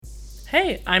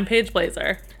Hey, I'm Paige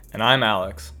Blazer. And I'm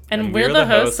Alex. And we're the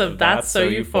hosts of That's So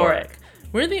Euphoric.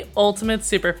 We're the ultimate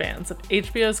superfans of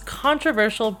HBO's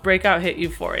controversial breakout hit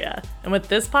Euphoria. And with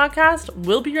this podcast,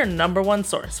 we'll be your number one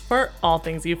source for all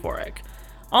things euphoric.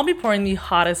 I'll be pouring the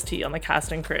hottest tea on the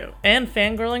cast and crew, and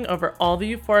fangirling over all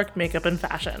the euphoric makeup and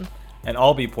fashion. And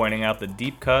I'll be pointing out the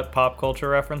deep-cut pop culture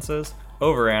references,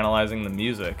 overanalyzing the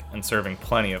music, and serving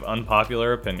plenty of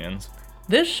unpopular opinions.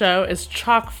 This show is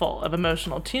chock full of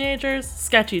emotional teenagers,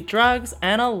 sketchy drugs,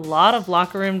 and a lot of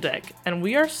locker room dick, and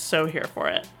we are so here for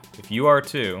it. If you are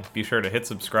too, be sure to hit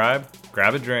subscribe,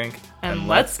 grab a drink, and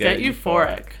let's get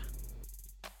euphoric.